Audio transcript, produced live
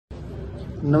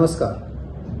Namaskar.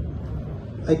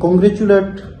 I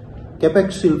congratulate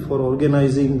CAPEXIL for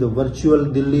organizing the virtual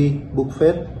Delhi Book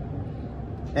Fair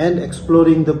and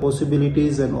exploring the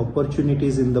possibilities and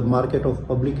opportunities in the market of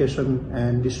publication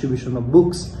and distribution of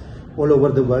books all over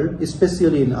the world,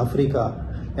 especially in Africa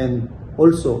and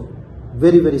also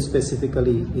very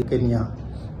specifically in Kenya.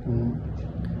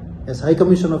 As High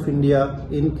Commission of India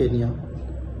in Kenya,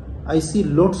 I see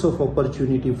lots of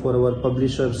opportunity for our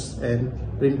publishers and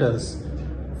printers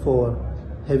for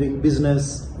having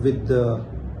business with the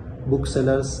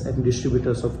booksellers and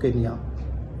distributors of Kenya.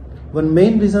 One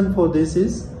main reason for this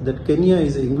is that Kenya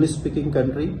is an English-speaking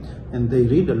country and they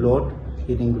read a lot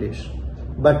in English.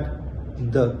 But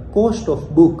the cost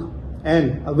of book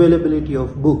and availability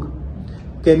of book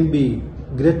can be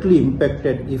greatly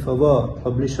impacted if our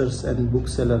publishers and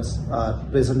booksellers are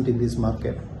present in this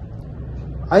market.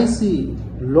 I see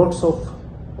lots of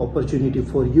opportunity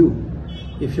for you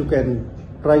if you can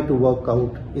try to work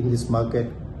out in this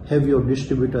market, have your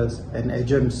distributors and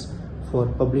agents for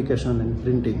publication and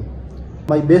printing.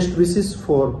 My best wishes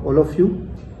for all of you.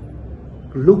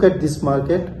 Look at this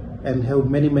market and have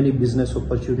many business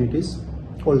opportunities.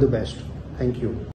 All the best. Thank you.